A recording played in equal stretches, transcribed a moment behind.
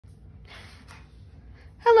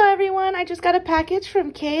Hello everyone, I just got a package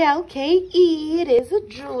from KLKE. It is a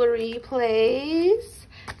jewelry place.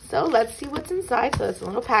 So let's see what's inside. So it's a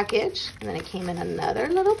little package, and then it came in another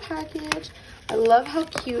little package. I love how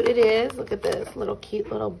cute it is. Look at this little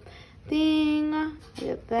cute little thing. Look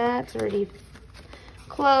at that, it's already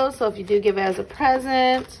closed. So if you do give it as a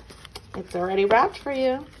present, it's already wrapped for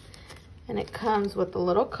you. And it comes with a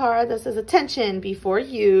little card that says, attention before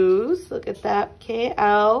use. Look at that,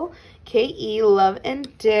 KLKE, love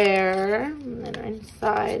and dare. And then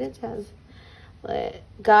inside it says,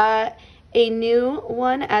 got a new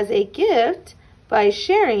one as a gift by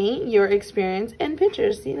sharing your experience and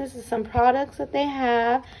pictures. See, this is some products that they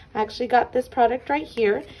have. I actually got this product right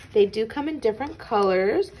here. They do come in different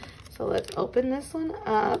colors. So let's open this one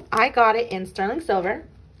up. I got it in sterling silver.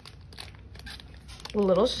 A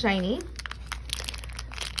little shiny.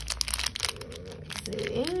 Let's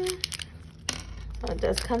see. So it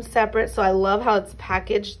does come separate. So I love how it's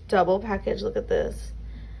packaged, double packaged. Look at this.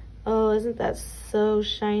 Oh, isn't that so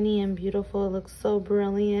shiny and beautiful? It looks so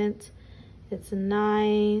brilliant. It's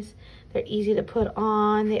nice. They're easy to put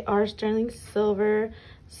on. They are sterling silver.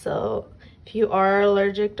 So if you are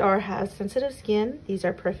allergic or have sensitive skin, these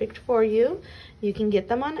are perfect for you. You can get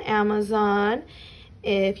them on Amazon.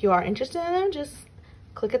 If you are interested in them, just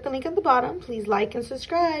click at the link at the bottom. Please like and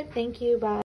subscribe. Thank you. Bye.